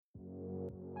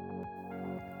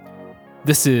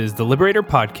This is the Liberator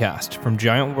Podcast from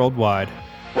Giant Worldwide.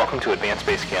 Welcome to Advanced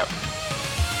Base Camp.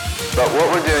 But what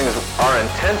we're doing is, our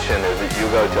intention is that you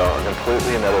go to a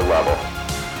completely another level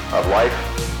of life,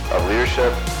 of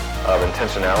leadership, of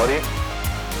intentionality,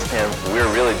 and we're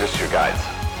really just your guides.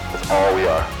 That's all we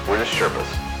are. We're just Sherpas.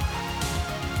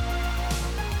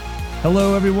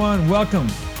 Hello, everyone. Welcome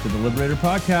to the Liberator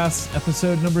Podcast,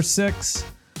 episode number 6.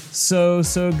 So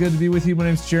good to be with you. My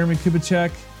name's Jeremy Kubicek,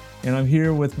 and I'm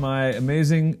here with my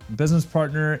amazing business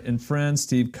partner and friend,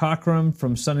 Steve Cockram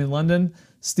from sunny London.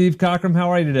 Steve Cockram, how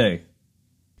are you today?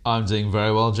 I'm doing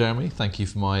very well, Jeremy. Thank you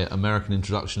for my American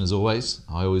introduction, as always.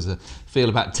 I always feel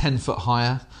about 10 foot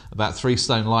higher, about 3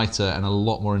 stone lighter, and a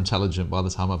lot more intelligent by the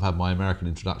time I've had my American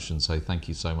introduction, so thank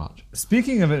you so much.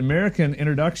 Speaking of American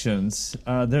introductions,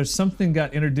 there's something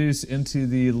got introduced into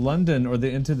the London, or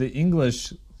into the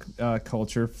English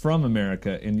culture from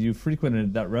America, and you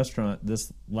frequented that restaurant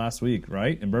this last week,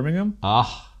 right, in Birmingham? What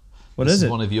is it? This is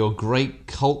one of your great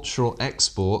cultural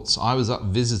exports. I was up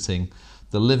visiting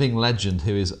the living legend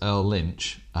who is Earl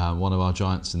Lynch, one of our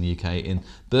giants in the UK, in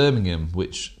Birmingham,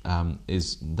 which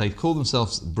they call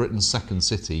themselves Britain's second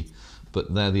city,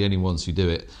 but they're the only ones who do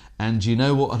it. And you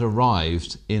know what had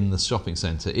arrived in the shopping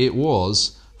centre? It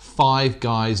was Five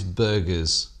Guys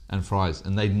burgers and fries,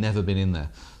 and they'd never been in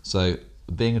there. So,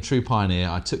 being a true pioneer,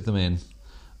 I took them in,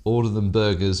 ordered them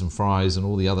burgers and fries and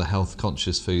all the other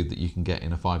health-conscious food that you can get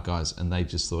in a Five Guys, and they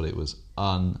just thought it was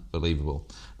unbelievable.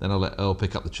 Then I let Earl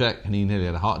pick up the check, and he nearly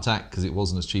had a heart attack because it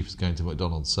wasn't as cheap as going to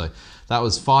McDonald's. So that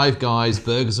was Five Guys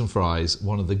burgers and fries.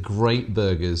 One of the great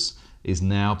burgers is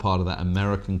now part of that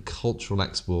American cultural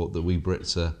export that we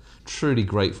Brits are truly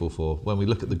grateful for. When we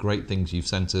look at the great things you've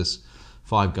sent us,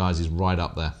 Five Guys is right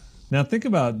up there. Now think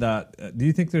about that. Do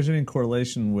you think there's any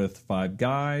correlation with Five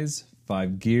Guys,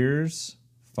 Five Gears,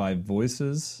 Five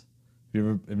Voices? Have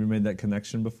you ever made that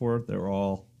connection before? They're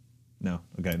all... No.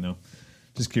 Okay, no.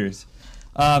 Just curious.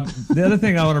 The other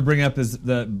thing I want to bring up is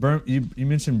that you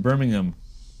mentioned Birmingham.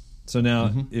 So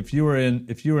now, if you were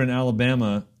in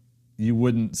Alabama, you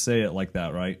wouldn't say it like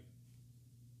that, right?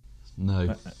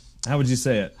 No. How would you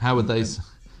say it? How would they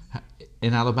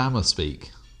in Alabama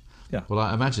speak? Yeah. Well,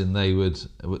 I imagine they would.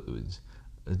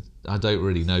 I don't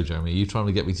really know, Jeremy. Are you trying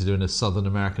to get me to do in a Southern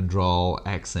American drawl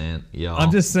accent? Yeah. I'm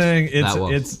just saying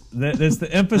it's the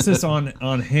emphasis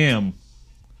on ham.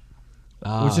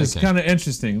 Which is kind of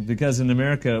interesting because in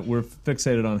America we're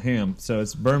fixated on ham, so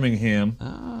it's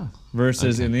Birmingham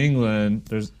versus in England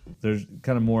there's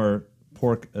kind of more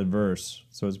pork adverse,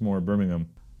 so it's more Birmingham.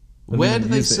 Where do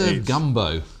they serve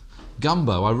gumbo?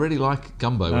 Gumbo, I really like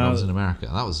gumbo when I was in America.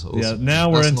 That was awesome. Yeah, now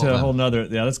we're into a whole nother.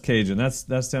 Yeah, that's Cajun. That's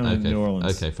down in New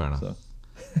Orleans. Okay, fair enough. So.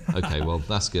 Okay, well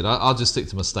that's good. I'll just stick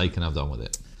to my steak and I'm done with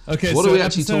it. Okay, what are we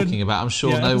actually talking about? I'm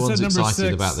sure no one's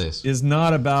excited about this. Is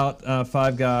not about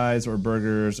Five Guys or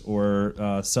burgers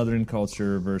or Southern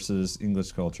culture versus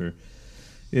English culture.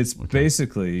 It's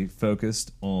basically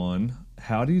focused on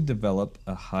how do you develop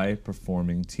a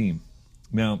high-performing team.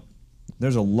 Now,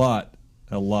 there's a lot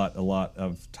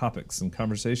of topics and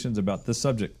conversations about this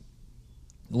subject.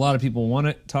 A lot of people want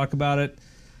to talk about it.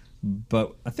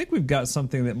 But I think we've got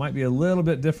something that might be a little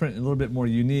bit different, a little bit more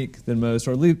unique than most,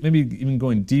 or at least maybe even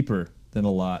going deeper than a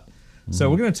lot.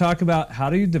 So we're going to talk about how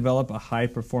do you develop a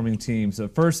high-performing team. So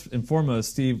first and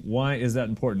foremost, Steve, why is that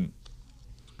important?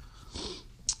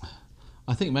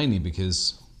 I think mainly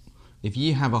because if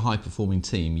you have a high-performing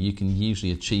team, you can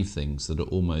usually achieve things that are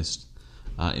almost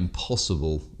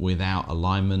impossible without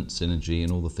alignment, synergy,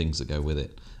 and all the things that go with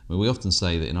it. I mean, we often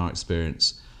say that in our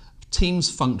experience, teams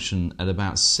function at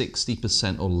about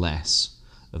 60% or less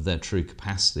of their true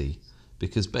capacity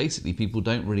because basically people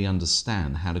don't really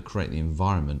understand how to create the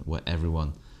environment where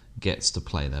everyone gets to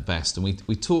play their best. And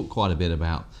we talked quite a bit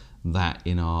about that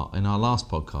in our last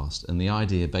podcast, and the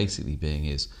idea basically being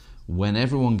is when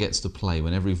everyone gets to play,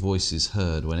 when every voice is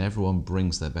heard, when everyone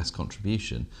brings their best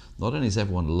contribution, not only does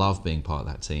everyone love being part of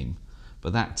that team,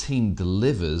 but that team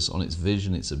delivers on its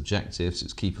vision, its objectives,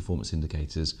 its key performance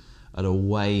indicators at a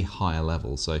way higher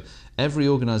level. So every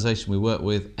organisation we work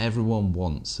with, everyone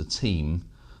wants a team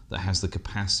that has the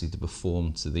capacity to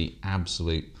perform to the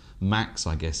absolute max,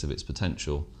 I guess, of its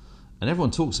potential. And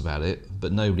everyone talks about it,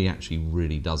 but nobody actually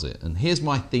really does it. And here's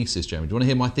my thesis, Jeremy. Do you want to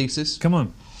hear my thesis? Come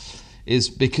on. Is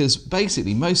because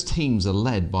basically most teams are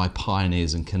led by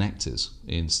pioneers and connectors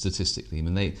statistically. I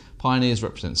mean, pioneers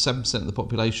represent 7% of the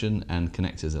population and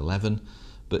connectors 11%.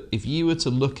 But if you were to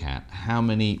look at how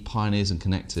many pioneers and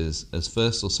connectors as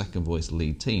first or second voice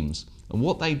lead teams, and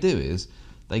what they do is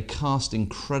they cast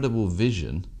incredible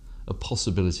vision of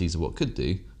possibilities of what could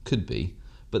be,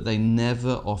 but they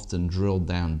never often drill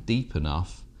down deep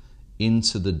enough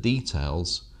into the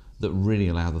details that really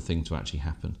allow the thing to actually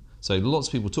happen. So lots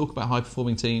of people talk about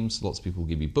high-performing teams, lots of people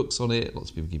give you books on it, lots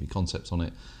of people give you concepts on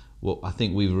it. What I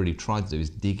think we've really tried to do is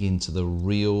dig into the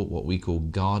real, what we call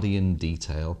guardian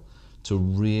detail, to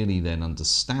really then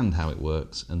understand how it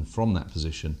works, and from that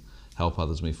position, help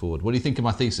others move forward. What do you think of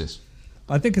my thesis?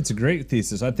 I think it's a great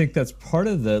thesis. I think that's part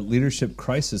of the leadership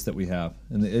crisis that we have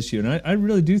and the issue. And I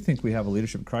really do think we have a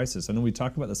leadership crisis. I know we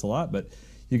talk about this a lot, but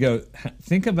you go,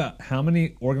 think about how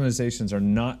many organizations are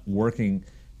not working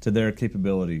to their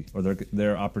capability or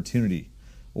their opportunity,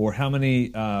 or how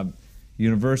many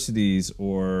universities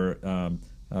or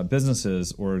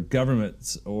businesses or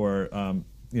governments or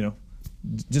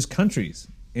just countries.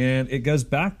 And it goes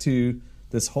back to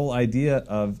this whole idea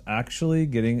of actually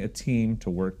getting a team to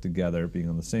work together, being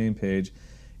on the same page.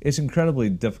 It's incredibly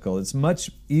difficult. It's much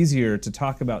easier to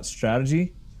talk about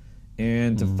strategy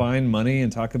and to find money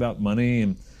and talk about money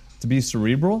and to be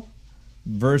cerebral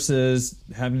versus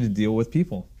having to deal with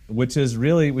people, which is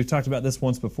really, we've talked about this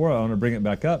once before, I want to bring it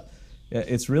back up.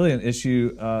 It's really an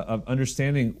issue of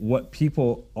understanding what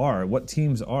people are, what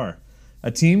teams are. A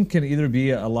team can either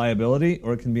be a liability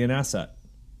or it can be an asset.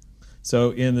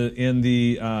 So in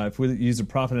the if we use a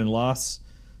profit and loss,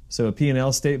 so a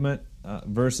P&L statement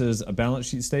versus a balance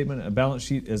sheet statement. A balance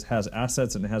sheet has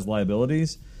assets and it has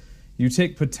liabilities. You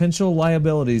take potential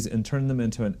liabilities and turn them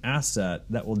into an asset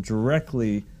that will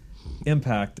directly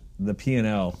impact the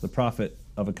P&L, the profit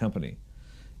of a company.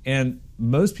 And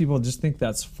most people just think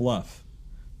that's fluff.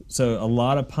 So a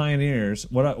lot of pioneers,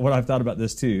 what I've thought about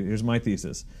this too, here's my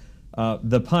thesis.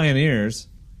 The pioneers,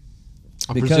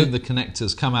 I presume the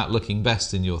connectors come out looking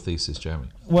best in your thesis, Jeremy.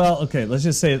 Well, okay, let's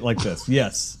just say it like this.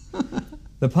 Yes.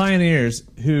 The pioneers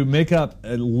who make up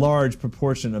a large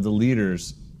proportion of the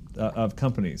leaders of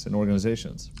companies and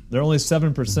organizations. They're only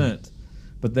 7%,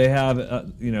 but they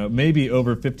have maybe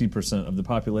over 50% of the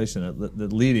population at the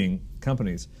leading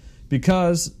companies,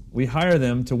 because we hire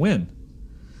them to win.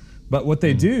 But what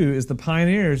they do is the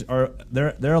pioneers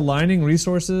they're aligning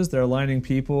resources, they're aligning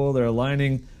people, they're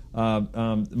aligning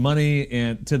money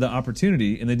and to the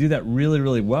opportunity, and they do that really,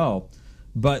 really well.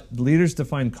 But leaders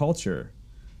define culture,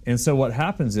 and so what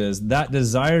happens is that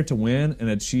desire to win and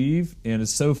achieve and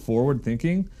is so forward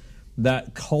thinking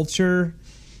that culture,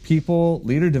 people,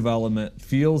 leader development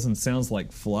feels and sounds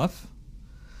like fluff.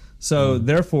 So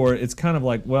therefore, it's kind of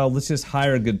like, well, let's just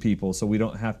hire good people so we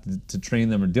don't have to train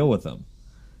them or deal with them.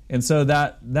 And so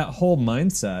that whole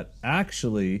mindset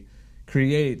actually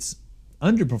creates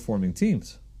underperforming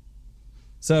teams.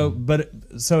 So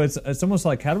it's almost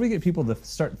like, how do we get people to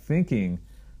start thinking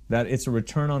that it's a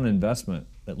return on investment,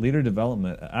 that leader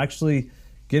development, actually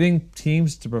getting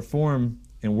teams to perform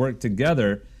and work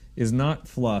together is not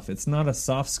fluff. It's not a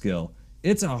soft skill.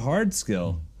 It's a hard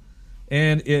skill.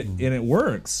 And it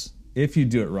works if you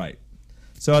do it right.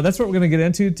 So that's what we're going to get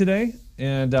into today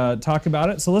and talk about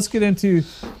it. So let's get into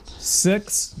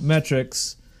 6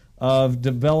 metrics of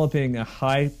developing a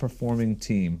high-performing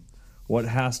team. What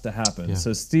has to happen? Yeah.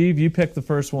 So Steve, you pick the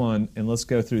first one, and let's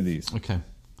go through these. Okay,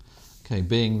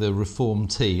 being the reform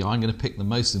T, I'm going to pick the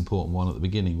most important one at the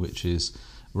beginning, which is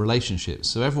relationships.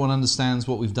 So everyone understands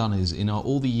what we've done is, in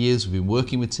all the years we've been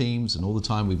working with teams and all the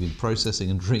time we've been processing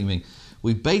and dreaming,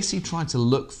 we've basically tried to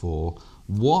look for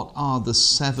what are the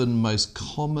 7 most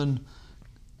common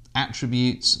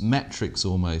attributes, metrics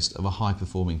almost, of a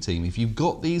high-performing team. If you've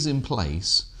got these in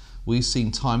place, we've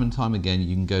seen time and time again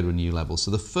you can go to a new level.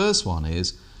 So the first one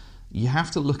is you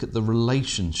have to look at the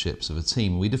relationships of a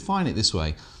team. We define it this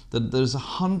way, that there's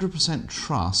 100%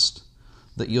 trust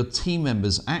that your team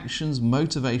members' actions,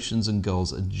 motivations and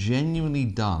goals are genuinely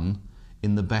done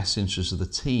in the best interest of the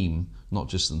team, not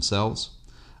just themselves,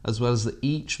 as well as that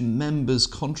each member's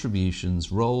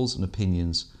contributions, roles and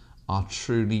opinions are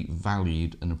truly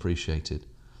valued and appreciated.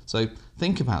 So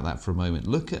think about that for a moment.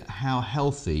 Look at how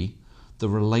healthy the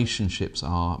relationships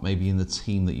are maybe in the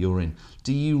team that you're in.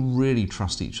 Do you really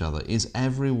trust each other? Is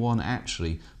everyone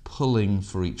actually pulling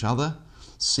for each other,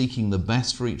 seeking the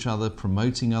best for each other,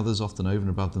 promoting others often over and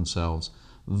above themselves,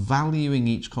 valuing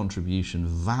each contribution,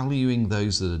 valuing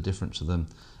those that are different to them,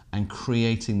 and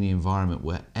creating the environment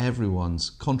where everyone's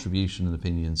contribution and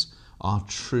opinions are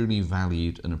truly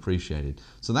valued and appreciated.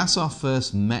 So that's our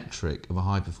first metric of a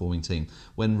high-performing team.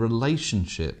 When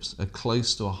relationships are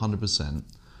close to 100%,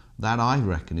 that, I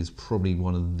reckon, is probably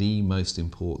one of the most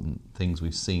important things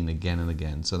we've seen again and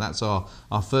again. So that's our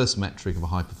first metric of a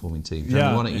high-performing team.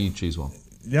 Jeremy, why don't you choose one?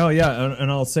 Yeah,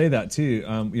 and I'll say that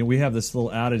too. We have this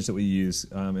little adage that we use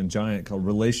in Giant called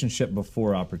relationship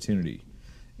before opportunity.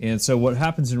 And so what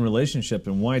happens in relationship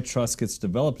and why trust gets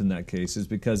developed in that case is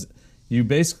because you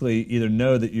basically either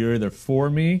know that you're either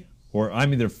for me or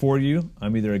I'm either for you,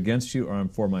 I'm either against you, or I'm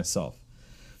for myself.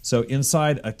 So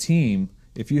inside a team,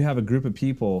 if you have a group of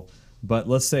people, but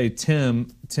let's say Tim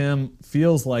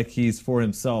feels like he's for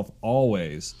himself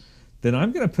always, then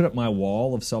I'm going to put up my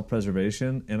wall of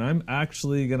self-preservation, and I'm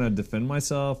actually going to defend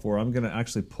myself, or I'm going to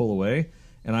actually pull away,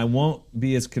 and I won't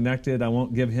be as connected. I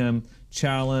won't give him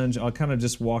challenge. I'll kind of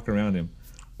just walk around him.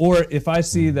 Or if I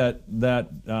see that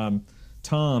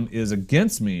Tom is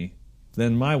against me,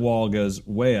 then my wall goes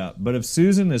way up. But if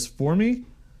Susan is for me,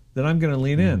 then I'm going to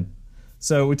lean in.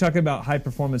 So we talk about high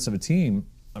performance of a team.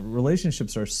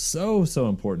 Relationships are so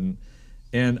important,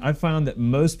 and I found that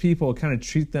most people kind of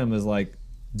treat them as like,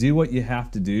 do what you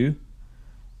have to do.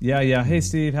 Yeah. Hey,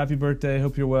 Steve, happy birthday.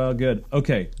 Hope you're well. Good.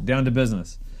 Okay, down to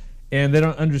business. And they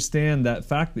don't understand that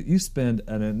fact that you spend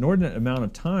an inordinate amount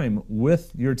of time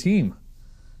with your team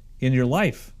in your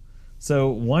life. So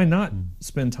why not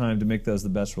spend time to make those the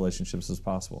best relationships as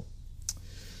possible?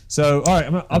 So, all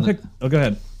right, I'll pick. Oh, go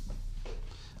ahead.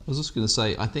 I was just going to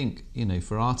say, I think,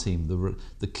 for our team,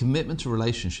 the commitment to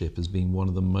relationship has been one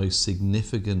of the most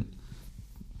significant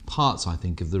parts, I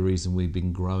think, of the reason we've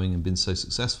been growing and been so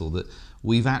successful, that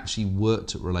we've actually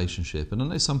worked at relationship. And I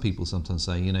know some people sometimes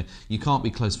say, you can't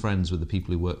be close friends with the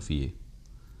people who work for you.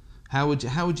 How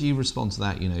would you respond to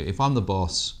that? If I'm the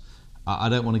boss, I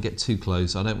don't want to get too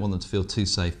close. I don't want them to feel too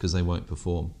safe because they won't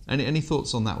perform. Any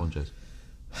thoughts on that one, Jed?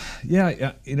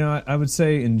 Yeah. I would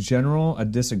say in general, I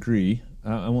disagree.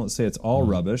 I won't say it's all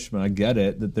rubbish, but I get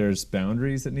it that there's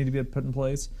boundaries that need to be put in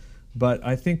place. But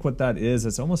I think what that is,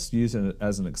 it's almost used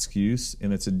as an excuse,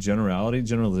 and it's a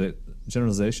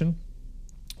generalization.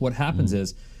 What happens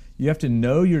is you have to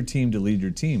know your team to lead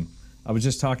your team. I was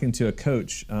just talking to a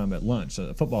coach at lunch,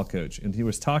 a football coach, and he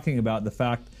was talking about the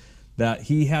fact that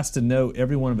he has to know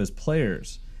every one of his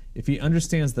players. If he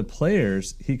understands the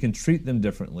players, he can treat them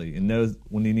differently and knows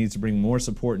when he needs to bring more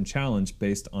support and challenge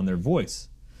based on their voice.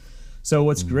 So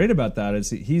what's great about that is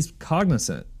he's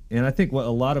cognizant. And I think what a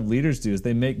lot of leaders do is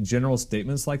they make general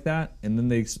statements like that, and then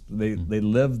they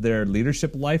live their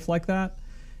leadership life like that,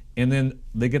 and then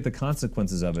they get the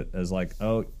consequences of it as like,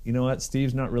 oh, you know what,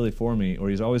 Steve's not really for me, or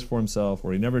he's always for himself,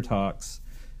 or he never talks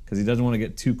because he doesn't want to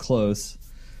get too close.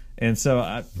 And so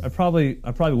I probably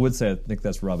would say I think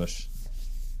that's rubbish.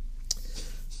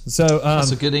 So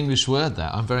that's a good English word.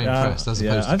 That I'm very impressed. As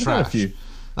opposed to trash.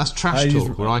 That's trash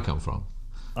talk where I come from.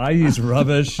 I use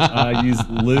rubbish. I use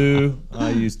loo. I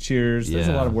use cheers. There's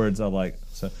a lot of words I like.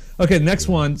 So, okay, next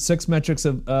one: 6 metrics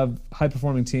of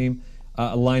high-performing team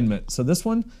alignment. So this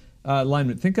one,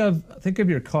 alignment. Think of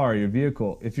your car, your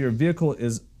vehicle. If your vehicle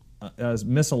is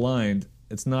misaligned,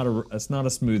 it's not a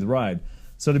smooth ride.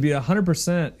 So to be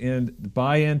 100% and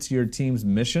buy into your team's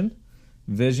mission,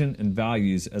 vision, and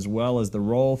values, as well as the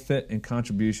role, fit, and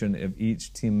contribution of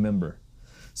each team member.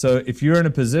 So if you're in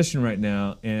a position right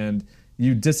now and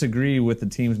you disagree with the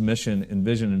team's mission and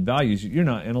vision and values, you're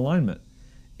not in alignment.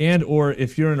 And or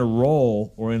if you're in a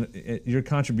role or your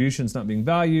contribution's not being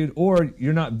valued, or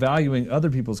you're not valuing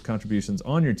other people's contributions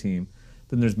on your team,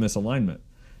 then there's misalignment.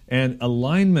 And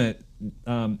alignment,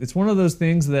 it's one of those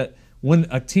things that when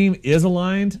a team is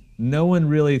aligned, no one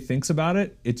really thinks about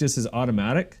it. It just is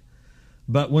automatic.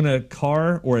 But when a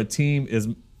car or a team is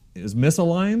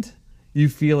misaligned, you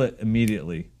feel it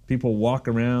immediately. People walk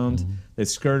around, they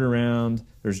skirt around,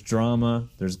 there's drama,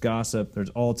 there's gossip, there's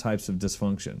all types of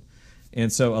dysfunction.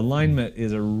 And so alignment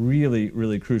is a really,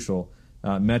 really crucial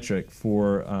metric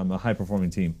for a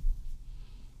high-performing team.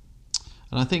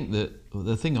 And I think that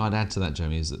the thing I'd add to that,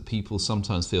 Jeremy, is that people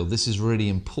sometimes feel this is really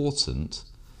important,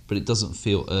 but it doesn't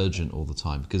feel urgent all the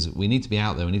time, because we need to be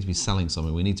out there, we need to be selling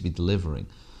something, we need to be delivering.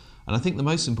 And I think the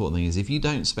most important thing is if you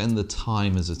don't spend the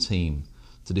time as a team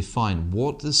to define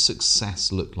what does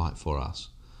success look like for us,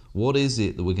 what is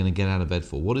it that we're going to get out of bed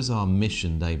for, what is our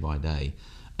mission day by day,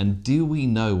 and do we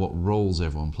know what roles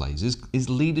everyone plays? Is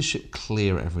leadership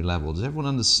clear at every level? Does everyone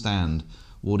understand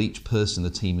what each person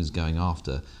in the team is going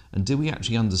after? And do we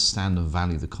actually understand and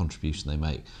value the contribution they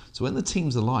make? So when the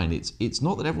team's aligned, it's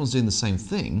not that everyone's doing the same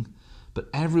thing, but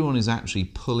everyone is actually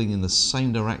pulling in the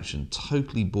same direction,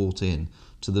 totally bought in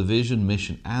to the vision,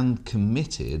 mission, and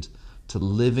committed to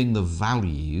living the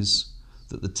values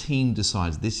that the team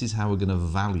decides this is how we're going to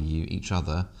value each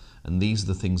other, and these are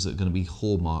the things that are going to be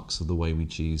hallmarks of the way we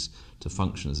choose to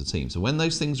function as a team. So when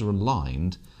those things are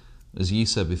aligned, as you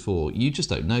said before, you just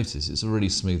don't notice. It's a really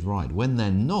smooth ride. When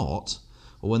they're not,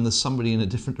 or when there's somebody in a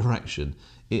different direction,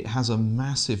 it has a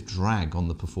massive drag on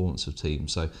the performance of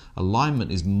teams. So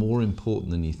alignment is more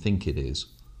important than you think it is.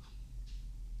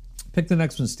 Pick the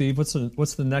next one, Steve. What's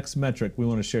the next metric we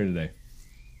want to share today?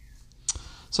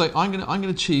 So I'm going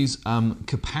to choose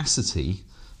capacity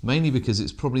mainly because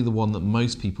it's probably the one that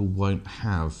most people won't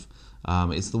have.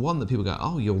 It's the one that people go,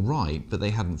 oh, you're right, but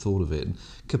they hadn't thought of it.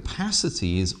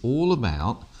 Capacity is all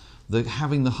about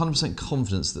having the 100%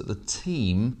 confidence that the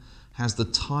team has the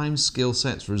time, skill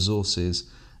sets, resources,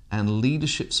 and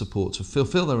leadership support to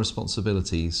fulfill their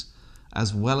responsibilities,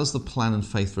 as well as the plan and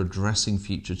faith for addressing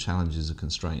future challenges and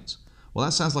constraints. Well,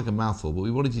 that sounds like a mouthful, but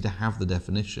we wanted you to have the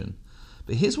definition.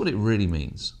 But here's what it really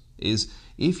means, is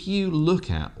if you look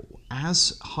at,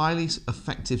 as highly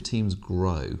effective teams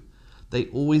grow, they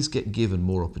always get given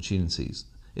more opportunities.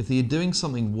 If they're doing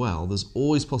something well, there's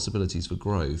always possibilities for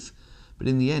growth. But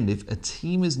in the end, if a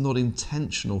team is not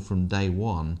intentional from day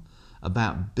one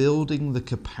about building the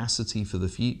capacity for the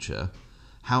future,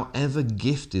 however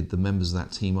gifted the members of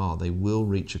that team are, they will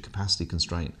reach a capacity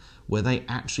constraint where they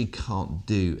actually can't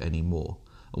do any more.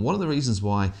 And one of the reasons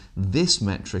why this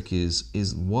metric is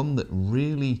one that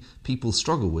really people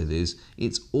struggle with is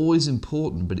it's always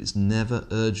important, but it's never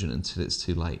urgent until it's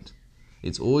too late.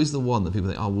 It's always the one that people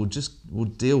think, oh, we'll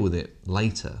deal with it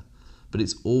later. But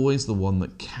it's always the one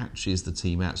that catches the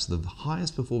team out. So the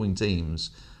highest performing teams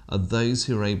are those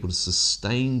who are able to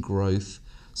sustain growth,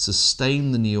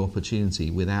 sustain the new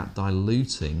opportunity without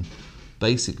diluting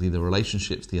basically the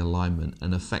relationships, the alignment,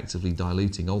 and effectively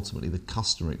diluting ultimately the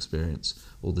customer experience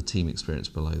or the team experience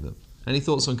below them. Any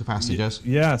thoughts on capacity, Jess?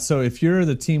 Yeah, so if you're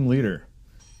the team leader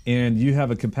and you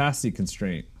have a capacity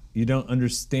constraint, you don't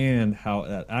understand how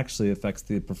that actually affects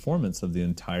the performance of the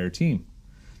entire team.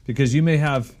 Because you may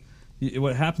have,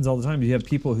 what happens all the time, you have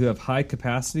people who have high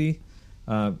capacity,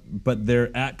 but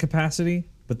they're at capacity,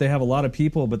 but they have a lot of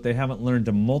people, but they haven't learned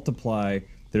to multiply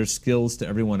their skills to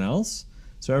everyone else.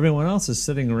 So everyone else is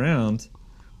sitting around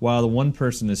while the one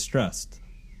person is stressed.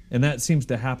 And that seems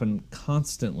to happen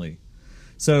constantly.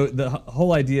 So the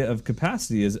whole idea of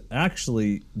capacity is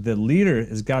actually the leader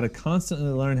has got to constantly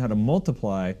learn how to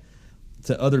multiply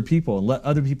to other people and let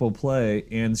other people play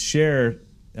and share,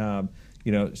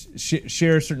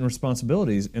 share certain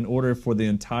responsibilities in order for the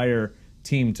entire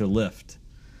team to lift.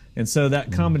 And so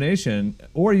that combination,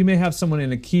 or you may have someone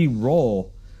in a key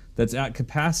role that's at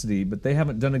capacity, but they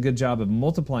haven't done a good job of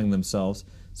multiplying themselves.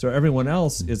 So everyone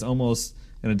else is almost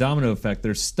in a domino effect.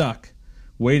 They're stuck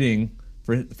waiting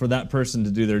for that person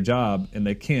to do their job, and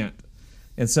they can't.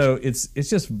 And so it's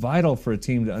just vital for a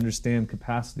team to understand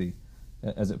capacity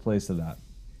as it plays to that.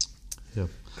 Yeah.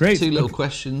 Great. Two little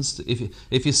questions.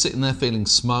 If you're sitting there feeling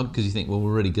smug because you think, well,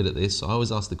 we're really good at this, I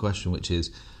always ask the question, which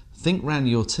is, think round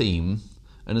your team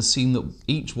and assume that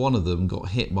each one of them got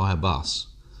hit by a bus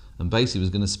and basically was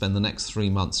going to spend the next 3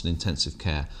 months in intensive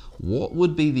care. What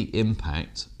would be the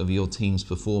impact of your team's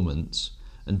performance?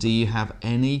 And do you have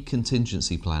any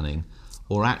contingency planning,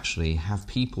 or actually have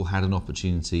people had an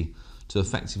opportunity to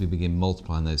effectively begin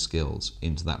multiplying those skills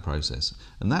into that process?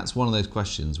 And that's one of those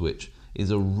questions which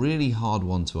is a really hard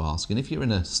one to ask. And if you're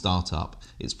in a startup,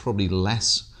 it's probably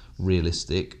less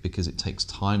realistic because it takes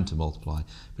time to multiply.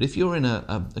 But if you're in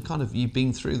a kind of, you've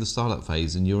been through the startup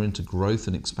phase and you're into growth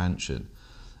and expansion,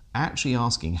 actually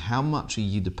asking how much are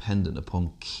you dependent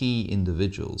upon key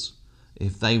individuals?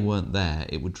 If they weren't there,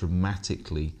 it would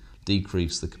dramatically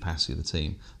decrease the capacity of the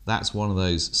team. That's one of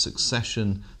those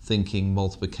succession thinking,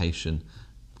 multiplication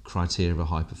criteria of a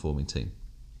high-performing team.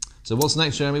 So what's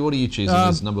next, Jeremy? What are you choosing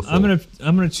as number 4? I'm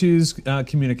gonna choose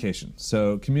communication.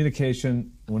 So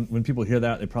communication, when people hear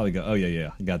that, they probably go, oh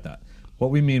yeah, I got that. What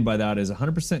we mean by that is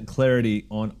 100% clarity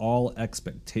on all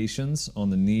expectations, on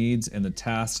the needs and the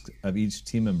tasks of each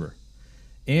team member.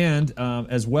 And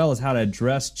as well as how to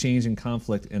address change and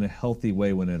conflict in a healthy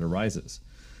way when it arises.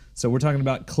 So we're talking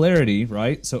about clarity,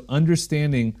 right? So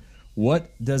understanding, what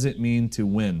does it mean to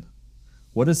win?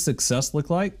 What does success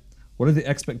look like? What are the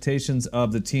expectations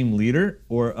of the team leader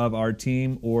or of our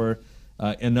team or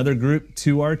another group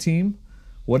to our team?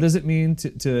 What does it mean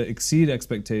to exceed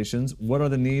expectations? What are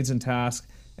the needs and tasks?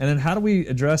 And then how do we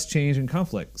address change and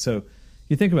conflict? So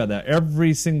you think about that.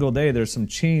 Every single day there's some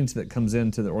change that comes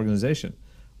into the organization.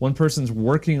 One person's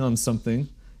working on something,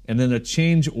 and then a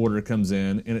change order comes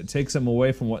in, and it takes them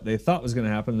away from what they thought was going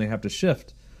to happen, and they have to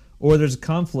shift. Or there's a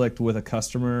conflict with a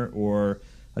customer or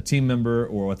a team member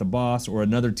or with a boss or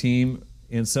another team.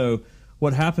 And so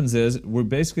what happens is we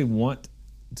basically want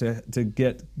to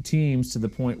get teams to the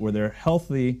point where they're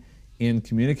healthy in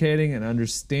communicating and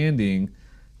understanding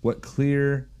what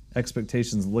clear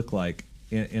expectations look like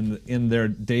in their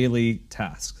daily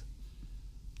tasks.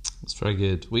 That's very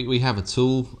good. We have a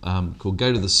tool called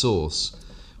Go to the Source,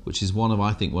 which is one of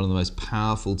the most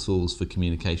powerful tools for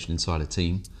communication inside a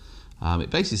team. It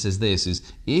basically says this, is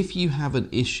if you have an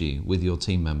issue with your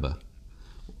team member,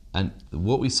 and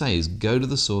what we say is go to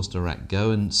the source direct,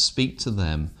 go and speak to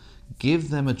them, give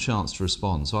them a chance to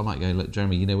respond. So I might go, look,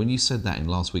 Jeremy, when you said that in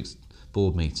last week's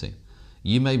board meeting,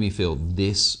 you made me feel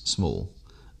this small,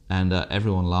 and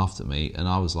everyone laughed at me, and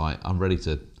I was like, I'm ready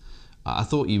to. I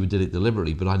thought you did it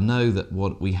deliberately, but I know that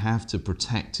what we have to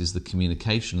protect is the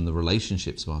communication and the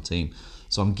relationships of our team.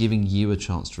 So I'm giving you a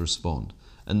chance to respond.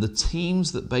 And the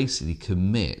teams that basically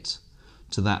commit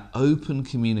to that open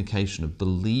communication of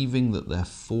believing that they're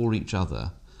for each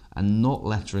other and not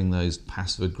lettering those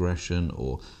passive aggression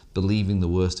or believing the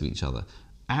worst of each other,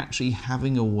 actually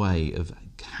having a way of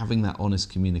having that honest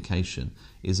communication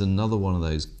is another one of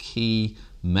those key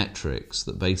metrics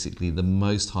that basically the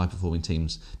most high performing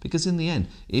teams, because in the end,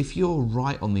 if you're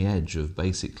right on the edge of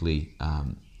basically,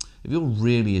 if you're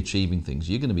really achieving things,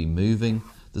 you're going to be moving.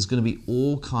 There's going to be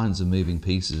all kinds of moving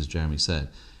pieces, as Jeremy said.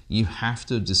 You have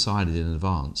to have decided in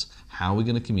advance how we're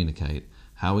going to communicate,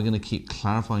 how we're going to keep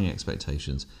clarifying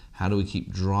expectations, how do we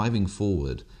keep driving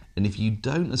forward. And if you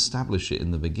don't establish it in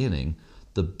the beginning,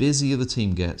 the busier the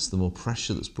team gets, the more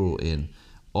pressure that's brought in.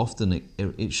 Often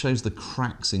it shows the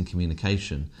cracks in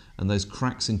communication, and those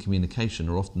cracks in communication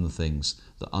are often the things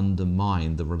that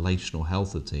undermine the relational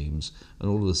health of teams, and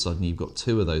all of a sudden you've got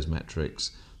two of those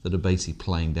metrics that are basically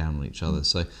playing down on each other.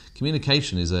 So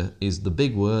communication is the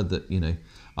big word that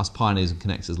us pioneers and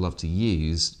connectors love to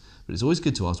use, but it's always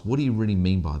good to ask, what do you really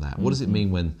mean by that? What does it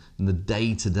mean when in the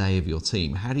day-to-day of your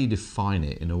team? How do you define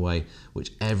it in a way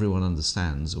which everyone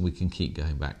understands and we can keep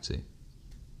going back to?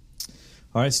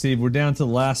 All right, Steve, we're down to the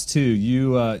last two.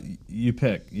 You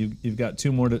pick. You've got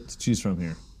two more to choose from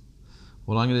here.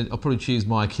 Well, I'll probably choose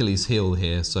my Achilles heel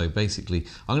here. So basically,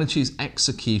 I'm going to choose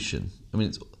execution. I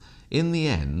mean, in the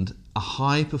end, a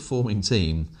high-performing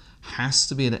team has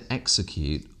to be able to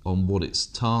execute on what its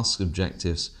tasks,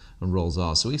 objectives, and roles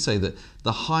are. So we say that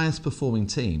the highest performing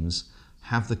teams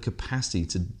have the capacity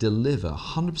to deliver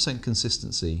 100%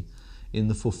 consistency in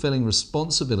the fulfilling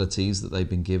responsibilities that they've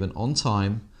been given on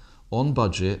time, on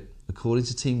budget, according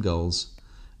to team goals,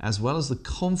 as well as the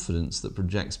confidence that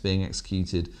projects being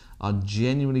executed are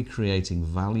genuinely creating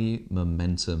value,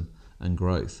 momentum, and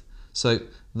growth. So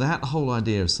that whole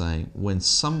idea of saying, when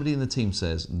somebody in the team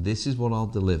says, this is what I'll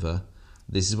deliver,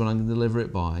 this is what I'm going to deliver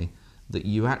it by, that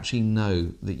you actually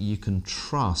know that you can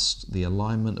trust the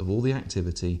alignment of all the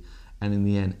activity, and in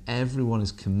the end, everyone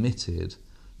is committed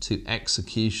to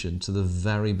execution to the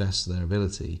very best of their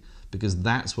ability, because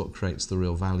that's what creates the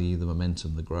real value, the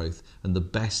momentum, the growth, and the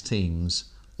best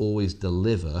teams always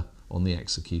deliver on the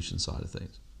execution side of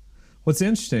things. What's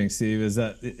interesting, Steve, is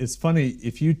that it's funny,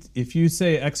 if you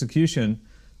say execution,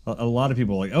 a lot of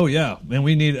people are like, oh yeah, man,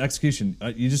 we need execution.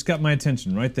 You just got my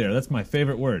attention right there. That's my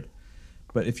favorite word.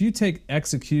 But if you take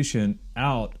execution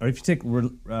out, or if you take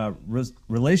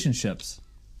relationships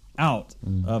out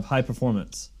of high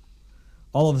performance,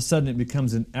 all of a sudden it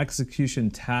becomes an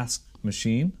execution task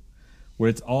machine where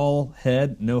it's all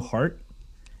head, no heart,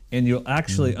 and you'll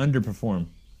actually underperform.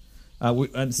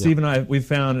 Steve and I, we've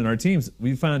found in our teams,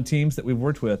 teams that we've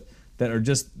worked with that are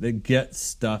they get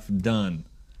stuff done,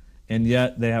 and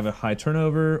yet they have a high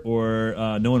turnover, or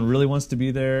no one really wants to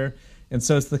be there. And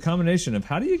so it's the combination of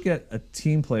how do you get a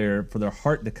team player for their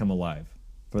heart to come alive,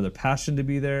 for their passion to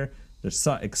be there, their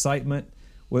excitement.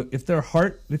 Well, if their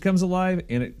heart becomes alive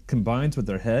and it combines with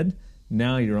their head,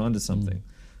 now you're onto something.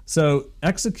 So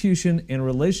execution and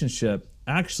relationship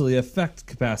actually affect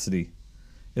capacity.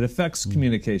 It affects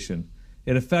communication.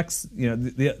 It affects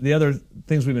the other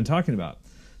things we've been talking about.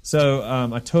 So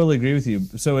I totally agree with you.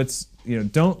 So it's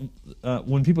don't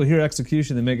when people hear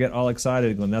execution, they may get all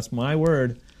excited, going, "That's my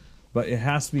word," but it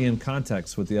has to be in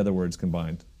context with the other words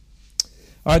combined.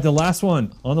 All right, the last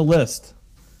one on the list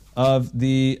of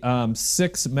the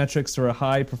 6 metrics for a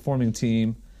high-performing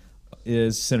team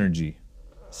is synergy.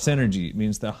 Synergy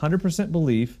means the 100%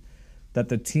 belief that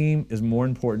the team is more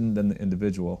important than the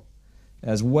individual,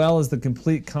 as well as the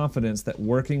complete confidence that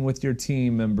working with your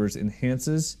team members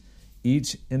enhances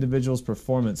each individual's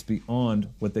performance beyond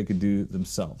what they could do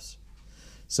themselves.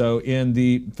 So in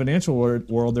the financial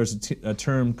world, there's a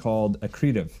term called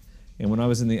accretive. And when I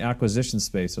was in the acquisition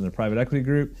space in the private equity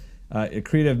group,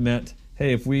 accretive meant,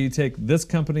 hey, if we take this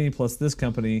company plus this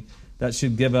company, that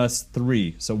should give us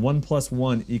 3. So 1 +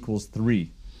 1 =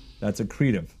 3. That's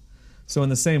accretive. So in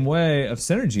the same way of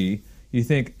synergy, you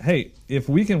think, hey, if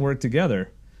we can work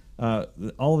together,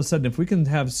 all of a sudden, if we can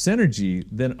have synergy,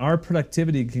 then our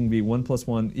productivity can be 1 +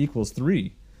 1 =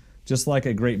 3. Just like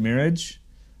a great marriage,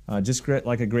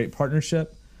 like a great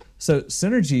partnership. So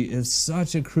synergy is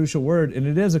such a crucial word, and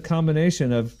it is a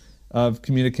combination of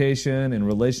communication and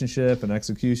relationship and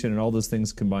execution and all those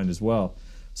things combined as well.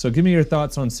 So give me your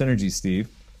thoughts on synergy, Steve.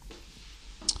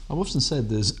 I've often said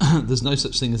there's there's no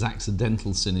such thing as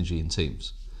accidental synergy in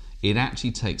teams. It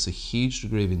actually takes a huge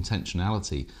degree of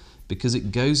intentionality because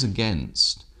it goes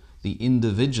against the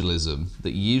individualism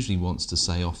that usually wants to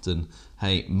say often,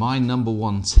 hey, my number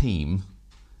one team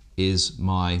is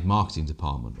my marketing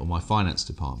department or my finance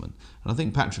department. And I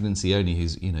think Patrick Lencioni,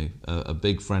 who's a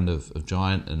big friend of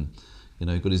Giant and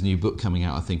got his new book coming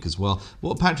out, I think, as well.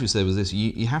 What Patrick said was this: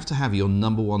 you have to have your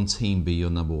number one team be your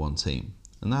number one team.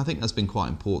 And I think that's been quite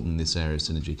important in this area of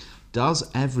synergy. Does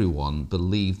everyone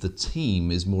believe the team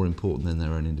is more important than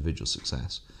their own individual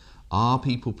success? Are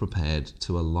people prepared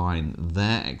to align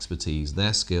their expertise,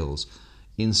 their skills,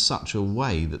 in such a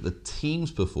way that the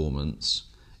team's performance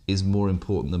is more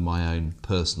important than my own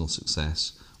personal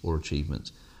success or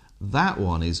achievement? That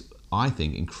one is, I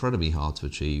think, incredibly hard to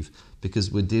achieve because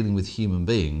we're dealing with human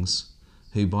beings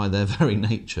who by their very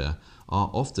nature are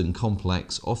often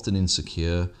complex, often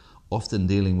insecure, often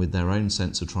dealing with their own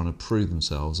sense of trying to prove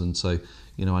themselves. And so,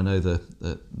 I know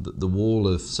the wall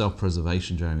of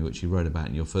self-preservation, Jeremy, which you wrote about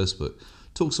in your first book,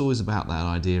 talks always about that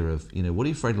idea of, what are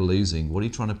you afraid of losing? What are you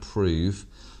trying to prove?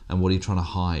 And what are you trying to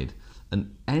hide?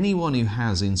 And anyone who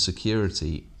has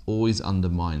insecurity always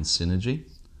undermines synergy,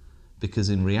 because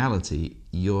in reality,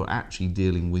 you're actually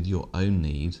dealing with your own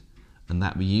need, and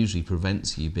that usually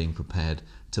prevents you being prepared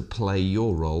to play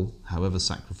your role, however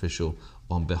sacrificial,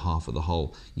 on behalf of the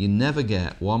whole. You never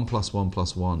get 1 + 1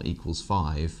 + 1 =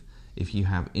 5 if you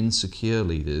have insecure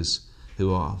leaders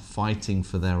who are fighting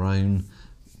for their own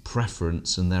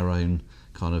preference and their own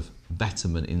kind of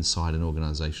betterment inside an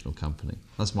organizational company.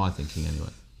 That's my thinking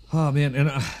anyway. Oh man, and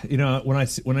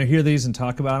when I hear these and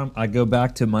talk about them, I go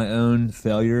back to my own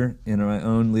failure in my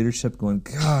own leadership, going,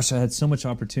 gosh, I had so much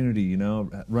opportunity,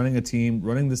 running a team,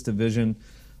 running this division,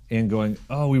 and going,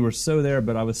 oh, we were so there,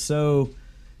 but I was so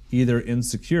either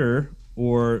insecure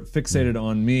or fixated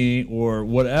on me or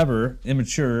whatever,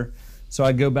 immature. So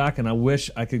I go back and I wish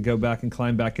I could go back and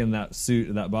climb back in that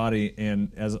suit, that body,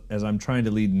 and as I'm trying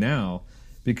to lead now,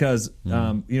 because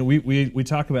we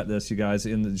talk about this, you guys,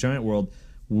 in the Giant world.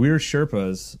 We're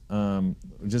Sherpas,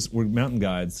 we're mountain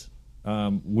guides.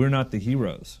 We're not the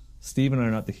heroes. Steve and I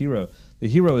are not the hero. The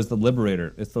hero is the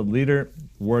liberator. It's the leader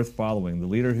worth following, the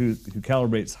leader who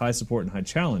calibrates high support and high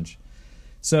challenge.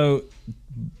 So,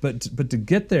 but to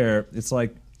get there, it's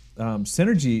like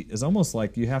synergy is almost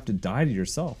like you have to die to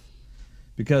yourself,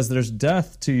 because there's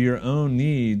death to your own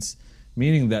needs,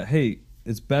 meaning that, hey,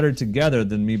 it's better together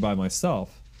than me by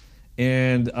myself.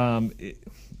 And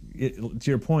to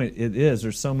your point,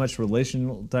 there's so much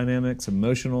relational dynamics,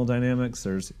 emotional dynamics,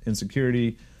 there's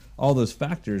insecurity, all those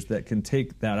factors that can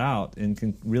take that out and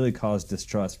can really cause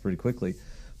distrust pretty quickly.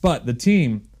 But the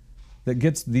team that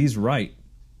gets these right,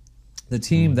 the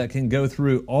team that can go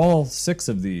through all 6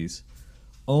 of these,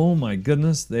 oh my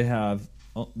goodness,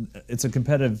 it's a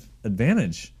competitive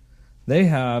advantage. They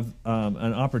have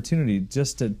an opportunity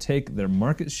just to take their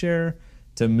market share,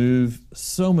 to move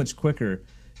so much quicker,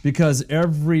 because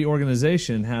every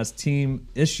organization has team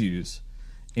issues,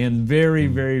 and very,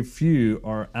 very few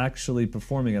are actually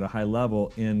performing at a high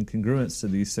level in congruence to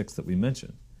these 6 that we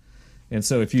mentioned. And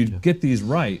so if you get these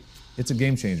right, it's a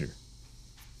game changer.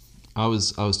 I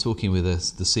was talking with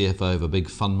the CFO of a big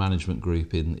fund management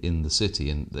group in the city,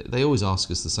 and they always ask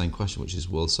us the same question, which is,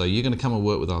 well, so you're going to come and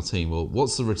work with our team. Well,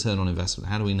 what's the return on investment?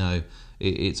 How do we know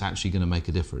it's actually going to make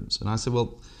a difference? And I said,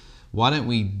 well, why don't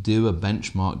we do a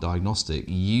benchmark diagnostic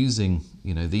using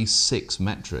these 6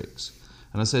 metrics?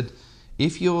 And I said,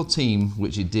 if your team,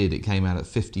 which it did, it came out at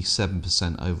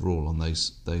 57% overall on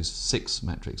those 6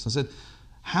 metrics. I said,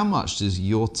 how much does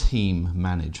your team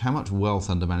manage? How much wealth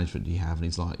under management do you have? And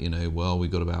he's like, well, we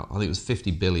got about, I think it was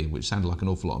 50 billion, which sounded like an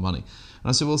awful lot of money. And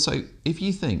I said, well, so if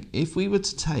we were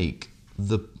to take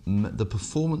the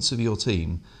performance of your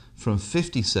team from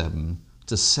 57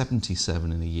 to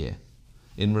 77 in a year,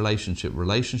 in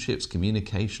relationships,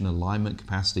 communication, alignment,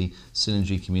 capacity,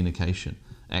 synergy, communication,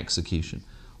 execution,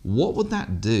 what would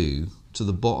that do to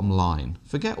the bottom line?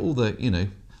 Forget all the,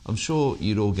 I'm sure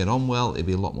you'd all get on well, it'd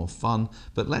be a lot more fun,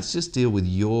 but let's just deal with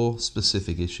your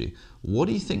specific issue. What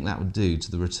do you think that would do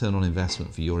to the return on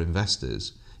investment for your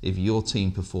investors if your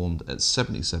team performed at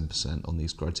 77% on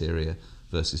these criteria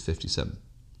versus 57?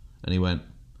 And he went,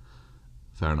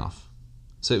 fair enough.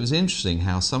 So it was interesting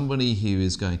how somebody who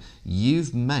is going,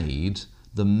 you've made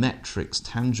the metrics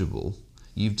tangible,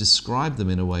 you've described them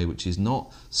in a way which is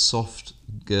not soft,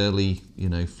 girly,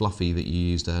 fluffy that you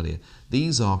used earlier.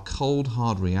 These are cold,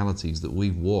 hard realities that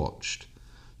we've watched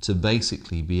to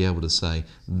basically be able to say,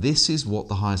 this is what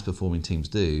the highest performing teams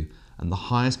do, and the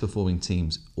highest performing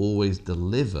teams always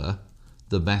deliver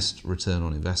the best return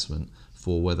on investment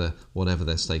for whatever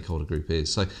their stakeholder group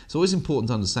is. So it's always important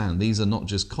to understand these are not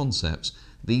just concepts,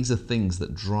 these are things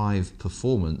that drive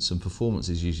performance, and performance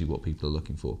is usually what people are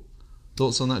looking for.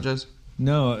 Thoughts on that, Jose?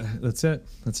 No, that's it.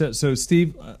 So,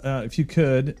 Steve, if you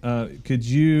could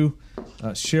you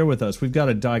share with us? We've got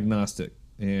a diagnostic,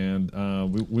 and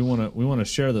we want to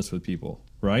share this with people,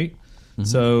 right? Mm-hmm.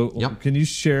 So, Can you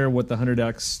share what the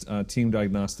 100X team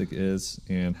diagnostic is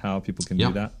and how people can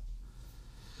do that?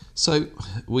 So,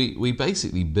 we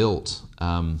basically built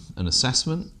an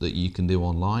assessment that you can do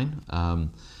online.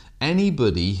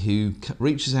 Anybody who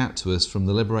reaches out to us from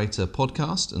the Liberator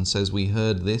podcast and says we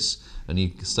heard this and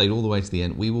you stayed all the way to the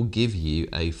end, we will give you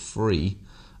a free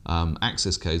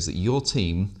access code that your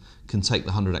team can take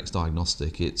the 100X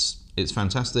diagnostic. It's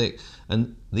fantastic.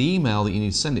 And the email that you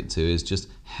need to send it to is just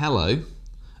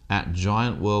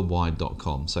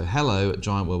hello@giantworldwide.com. So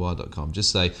hello@giantworldwide.com.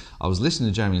 Just say, I was listening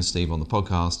to Jeremy and Steve on the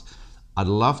podcast. I'd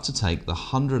love to take the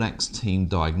 100X team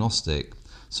diagnostic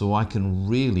so I can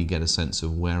really get a sense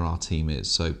of where our team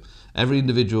is. So every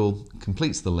individual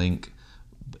completes the link.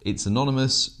 It's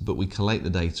anonymous, but we collate the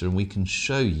data and we can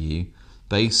show you,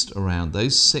 based around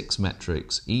those 6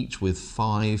 metrics, each with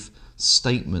 5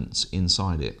 statements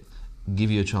inside it, give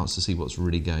you a chance to see what's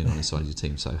really going on inside your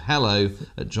team. So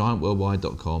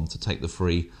hello@giantworldwide.com to take the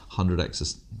free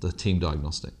 100X the team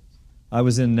diagnostic. I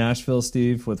was in Nashville,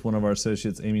 Steve, with one of our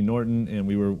associates, Amy Norton, and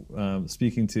we were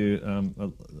speaking to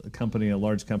a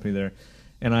large company there.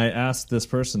 And I asked this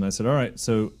person, I said, all right,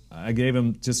 so I gave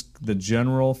him just the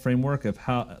general framework of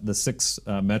how the 6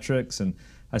 metrics, and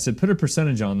I said, put a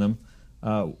percentage on them.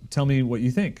 Tell me what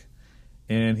you think.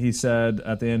 And he said,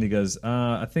 at the end, he goes,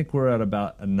 I think we're at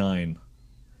about a 9.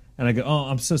 And I go, oh,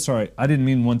 I'm so sorry. I didn't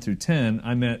mean 1 through 10.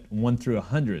 I meant 1 through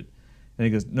 100. And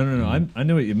he goes, no, I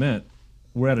knew what you meant.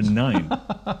 We're at a 9.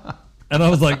 And I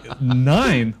was like,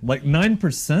 9? Like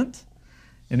 9%?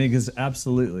 And he goes,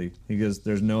 absolutely. He goes,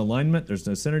 there's no alignment, there's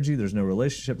no synergy, there's no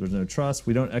relationship, there's no trust.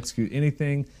 We don't execute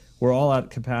anything. We're all at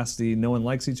capacity. No one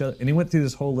likes each other. And he went through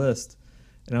this whole list.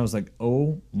 And I was like,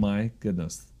 oh my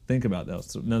goodness. Think about that.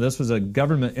 So, now, this was a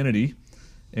government entity,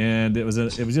 and it was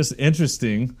just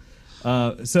interesting.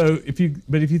 If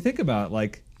you think about,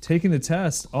 like, taking the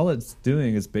test, all it's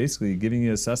doing is basically giving you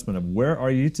an assessment of where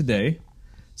are you today,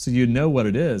 so you know what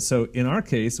it is. So in our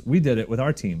case, we did it with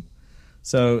our team.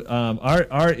 So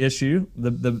our issue,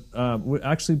 we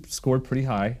actually scored pretty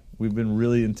high. We've been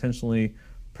really intentionally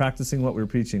practicing what we're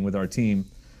preaching with our team,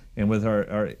 and with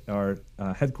our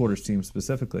headquarters team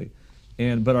specifically.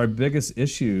 But our biggest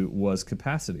issue was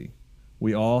capacity.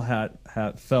 We all had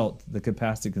felt the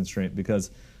capacity constraint because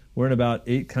we're in about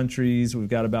 8 countries. We've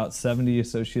got about 70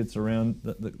 associates around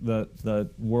the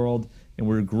world, and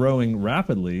we're growing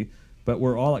rapidly. But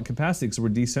we're all at capacity because we're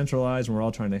decentralized and we're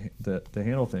all trying to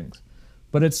handle things.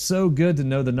 But it's so good to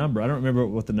know the number. I don't remember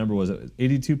what the number was.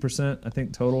 82%, I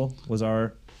think, total was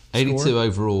our 82 score.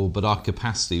 Overall, but our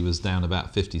capacity was down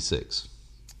about 56.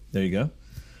 There you go.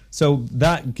 So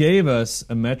that gave us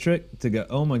a metric to go,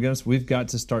 oh my goodness, we've got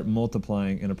to start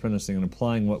multiplying and apprenticing and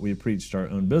applying what we preached to our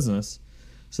own business.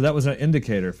 So that was an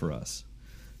indicator for us.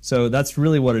 So that's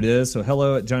really what it is. So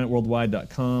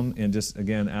hello@giantworldwide.com, and just,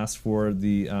 again, ask for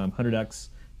the 100X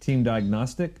team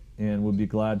diagnostic, and we'll be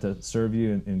glad to serve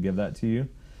you and give that to you.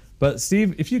 But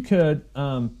Steve, if you could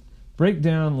break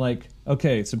down, like,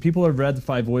 okay, so people have read the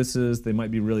 5 voices, they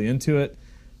might be really into it.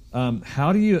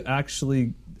 How do you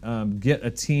actually get a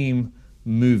team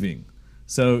moving?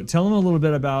 So tell them a little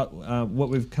bit about what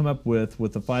we've come up with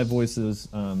the 5 voices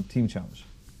team challenge.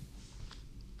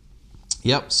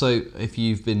 Yep, so if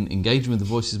you've been engaging with the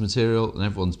Voices material, and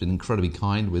everyone's been incredibly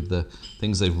kind with the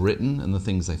things they've written and the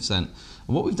things they've sent,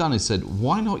 and what we've done is said,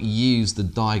 why not use the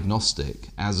diagnostic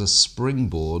as a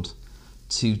springboard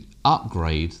to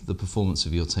upgrade the performance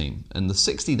of your team? And the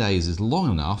 60 days is long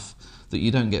enough that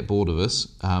you don't get bored of us,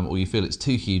 or you feel it's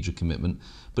too huge a commitment,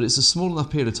 but it's a small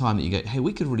enough period of time that you go, hey,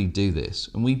 we could really do this.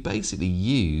 And we basically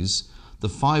use the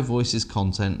 5 voices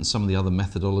content and some of the other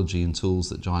methodology and tools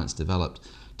that Giant's developed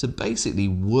to basically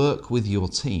work with your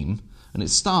team. And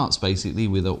it starts basically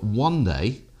with a 1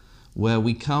 day where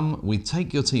we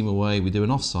take your team away, we do an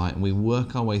offsite, and we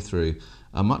work our way through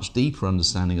a much deeper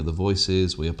understanding of the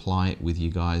voices. We apply it with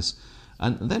you guys.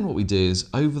 And then what we do is,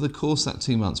 over the course of that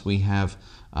 2 months, we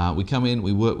come in,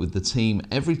 we work with the team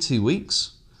every 2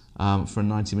 weeks for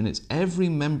 90 minutes. Every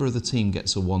member of the team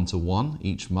gets a 1-to-1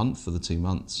 each month for the 2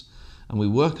 months. And we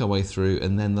work our way through,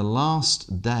 and then the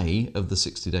last day of the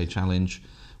 60-day challenge,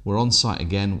 we're on site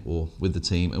again or with the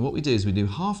team. And what we do is we do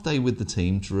half day with the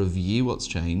team to review what's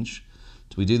changed,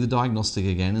 We do the diagnostic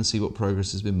again and see what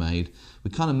progress has been made.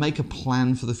 We kind of make a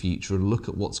plan for the future and look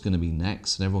at what's going to be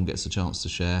next, and everyone gets a chance to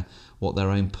share what their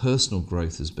own personal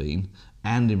growth has been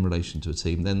and in relation to a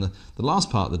team. Then the last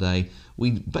part of the day,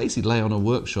 we basically lay on a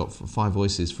workshop for 5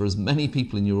 Voices for as many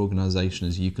people in your organisation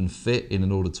as you can fit in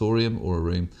an auditorium or a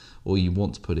room, or you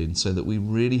want to put in, so that we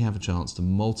really have a chance to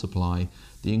multiply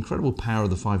the incredible power of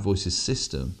the 5 Voices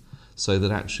system, so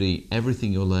that actually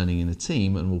everything you're learning in a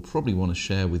team and will probably want to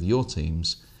share with your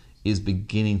teams is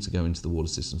beginning to go into the water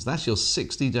systems. That's your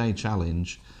 60-day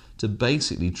challenge to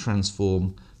basically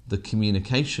transform the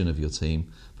communication of your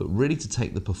team, but really to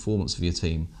take the performance of your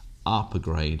team up a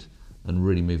grade and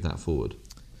really move that forward.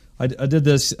 I did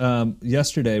this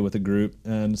yesterday with a group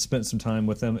and spent some time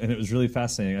with them, and it was really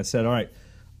fascinating. I said, all right,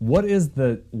 what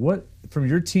from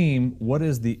your team, what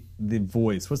is the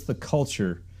voice? What's the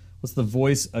culture? What's the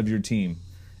voice of your team?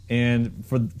 And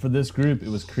for this group, it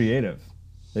was creative.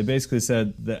 They basically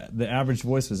said the average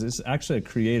voice was, it's actually a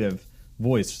creative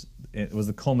voice. It was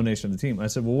the culmination of the team. I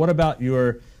said, well, what about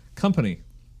your company?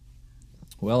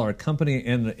 Well, our company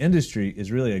and the industry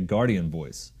is really a guardian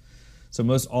voice. So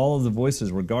most all of the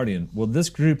voices were guardian. Well, this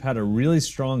group had a really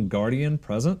strong guardian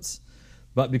presence,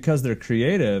 but because they're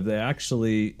creative, they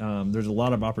actually, there's a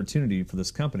lot of opportunity for this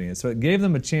company. And so it gave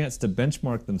them a chance to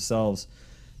benchmark themselves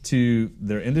to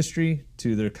their industry,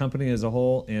 to their company as a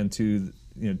whole, and to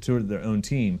their own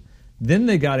team. Then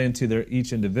they got into their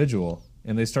each individual,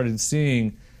 and they started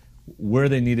seeing where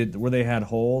they had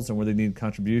holes and where they needed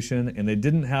contribution, and they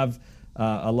didn't have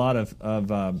a lot of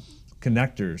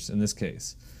connectors in this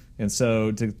case. And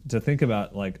so to think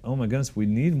about, like, oh my goodness, we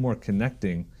need more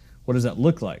connecting. What does that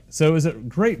look like? So it was a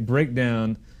great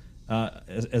breakdown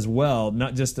as well,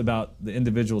 not just about the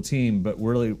individual team, but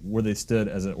really where they stood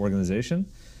as an organization.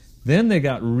 Then they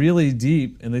got really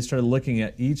deep and they started looking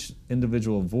at each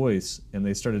individual voice, and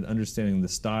they started understanding the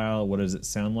style. What does it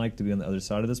sound like to be on the other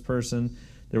side of this person?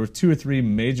 There were 2 or 3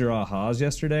 major ahas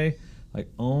yesterday. Like,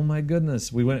 oh my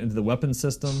goodness, we went into the weapon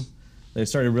system. They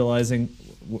started realizing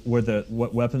what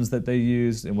weapons that they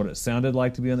used and what it sounded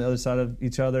like to be on the other side of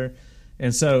each other.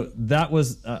 And so that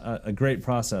was a great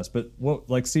process. But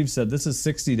like Steve said, this is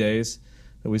 60 days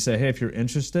that we say, hey, if you're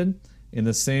interested, in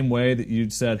the same way that you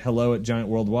said hello at Giant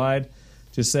Worldwide,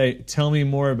 just say, tell me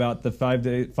more about the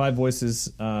 5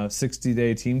 Voices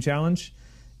 60-day team challenge,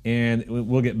 and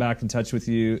we'll get back in touch with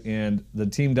you. And the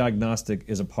team diagnostic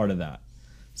is a part of that.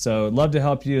 So I'd love to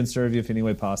help you and serve you if any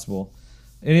way possible.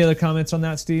 Any other comments on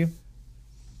that, Steve?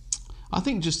 I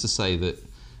think just to say that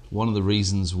one of the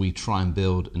reasons we try and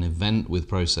build an event with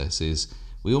Process is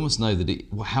we almost know that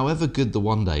however good the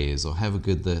one day is or however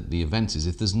good the event is,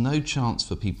 if there's no chance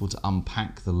for people to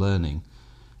unpack the learning,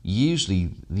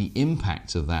 usually the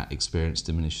impact of that experience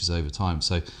diminishes over time.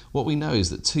 So what we know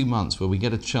is that 2 months where we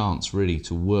get a chance really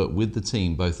to work with the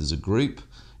team, both as a group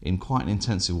in quite an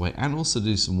intensive way, and also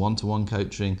do some one-to-one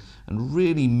coaching and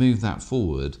really move that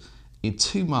forward, in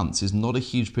 2 months is not a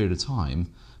huge period of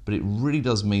time, but it really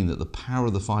does mean that the power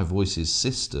of the 5 Voices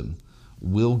system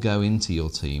will go into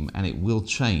your team, and it will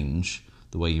change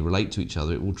the way you relate to each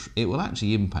other. It will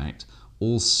actually impact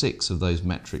all 6 of those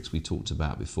metrics we talked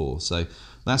about before. So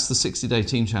that's the 60-day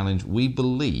team challenge. We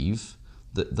believe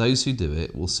that those who do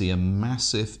it will see a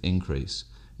massive increase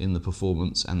in the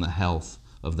performance and the health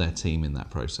of their team in that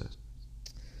process.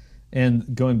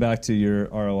 And going back to your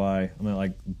ROI, I mean,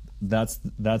 like, that's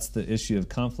the issue of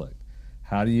conflict.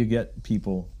 How do you get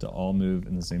people to all move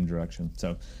in the same direction?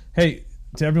 So, hey,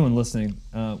 to everyone listening,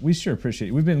 we sure appreciate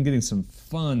it. We've been getting some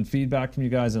fun feedback from you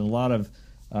guys and a lot of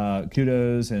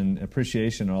kudos and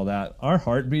appreciation and all that. Our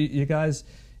heartbeat, you guys,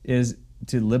 is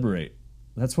to liberate.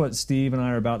 That's what Steve and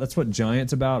I are about. That's what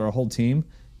Giant's about, our whole team,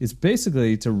 is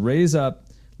basically to raise up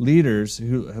leaders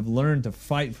who have learned to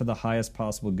fight for the highest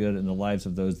possible good in the lives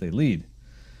of those they lead.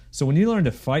 So when you learn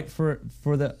to fight for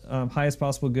the highest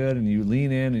possible good, and you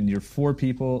lean in and you're for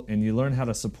people, and you learn how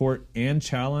to support and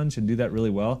challenge and do that really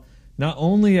well, not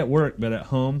only at work but at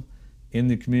home, in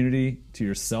the community, to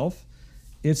yourself,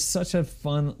 it's such a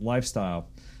fun lifestyle.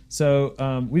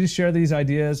 So we just share these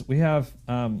ideas. We have,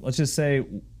 let's just say,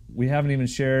 we haven't even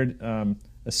shared a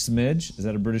smidge. Is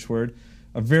that a British word?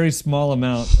 A very small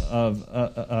amount of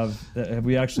have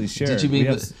we actually shared. Did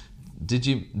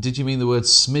you mean the word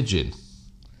smidgen?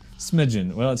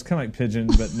 Smidgen. Well, it's kind of like pigeon,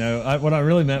 but no. What I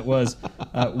really meant was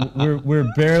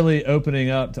we're barely opening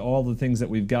up to all the things that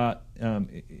we've got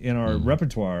in our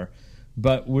repertoire,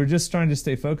 but we're just trying to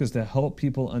stay focused to help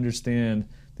people understand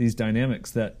these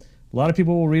dynamics. That a lot of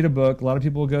people will read a book, a lot of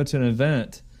people will go to an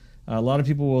event, a lot of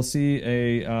people will see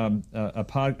or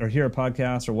hear a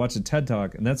podcast or watch a TED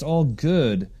Talk, and that's all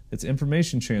good. It's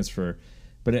information transfer.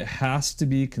 but it has to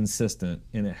be consistent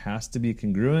and it has to be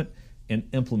congruent and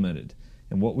implemented.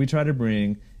 And what we try to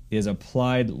bring is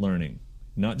applied learning,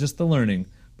 not just the learning,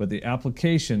 but the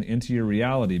application into your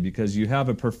reality, because you have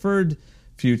a preferred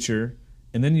future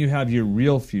and then you have your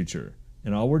real future.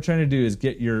 And all we're trying to do is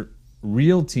get your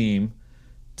real team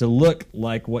to look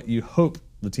like what you hope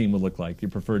the team would look like,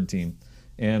 your preferred team.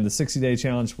 And the 60-day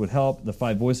challenge would help. The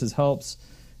 5 Voices helps.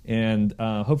 And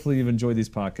hopefully you've enjoyed these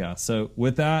podcasts. So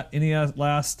with that, any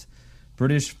last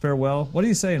British farewell? What do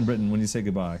you say in Britain when you say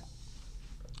goodbye?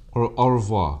 Au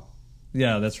revoir.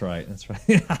 Yeah, that's right. That's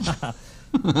right.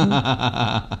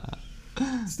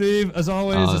 Steve, as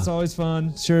always, it's always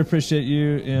fun. Sure appreciate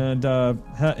you. And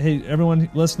hey, everyone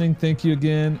listening, thank you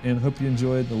again, and hope you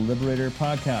enjoyed the Liberator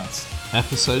podcast.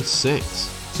 Episode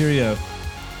 6. Cheerio.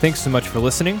 Thanks so much for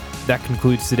listening. That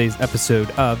concludes today's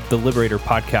episode of the Liberator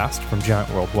podcast from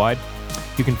Giant Worldwide.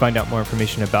 You can find out more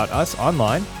information about us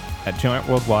online at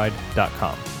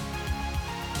giantworldwide.com.